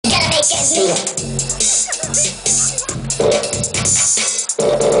make ends meet.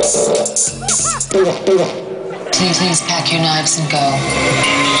 Please pack your knives and go.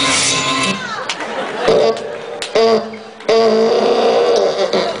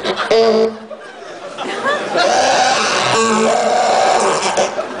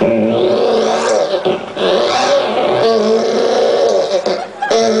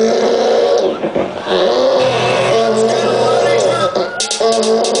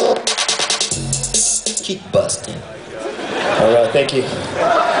 Keep busting. Alright, thank you.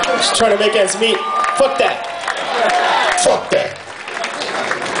 Just trying to make ends meet. Fuck that. Fuck that.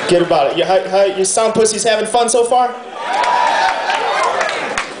 Get about it. How your sound pussies having fun so far?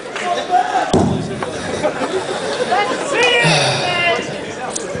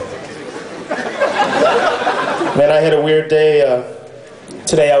 Man, I had a weird day.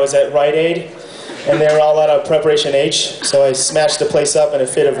 Today I was at Rite Aid, and they were all out of Preparation H, so I smashed the place up in a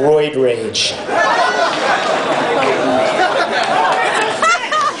fit of roid rage.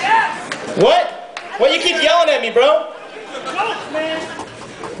 What? Why you keep yelling at me, bro? Jokes, man.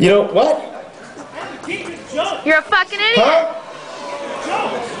 You know, what? You're a fucking idiot. Huh?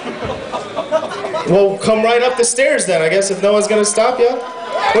 Well, come right up the stairs then, I guess, if no one's gonna stop you.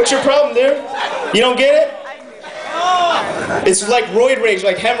 What's your problem, dude? You don't get it? It's like roid rage,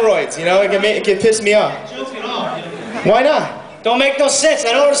 like hemorrhoids, you know? It can piss me off. Why not? Don't make no sense.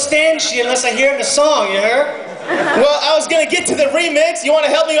 I don't understand shit unless I hear it in the song, you heard? Well, I was gonna get to the remix. You wanna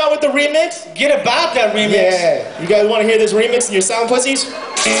help me out with the remix? Get about that remix. Yeah. You guys wanna hear this remix in your sound pussies?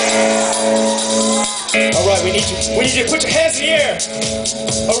 Alright, we need you to put your hands in the air.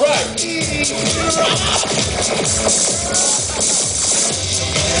 Alright.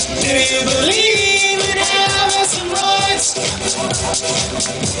 Do you believe in having some rights?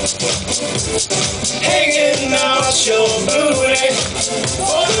 Hanging out your booty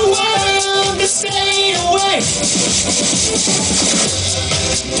for the world to stay away.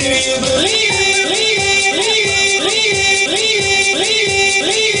 Do you believe?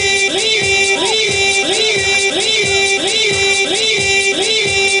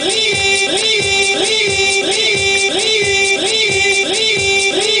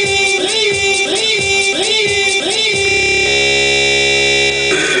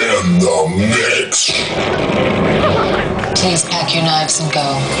 Please pack your knives and go.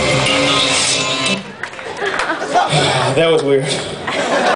 That was weird.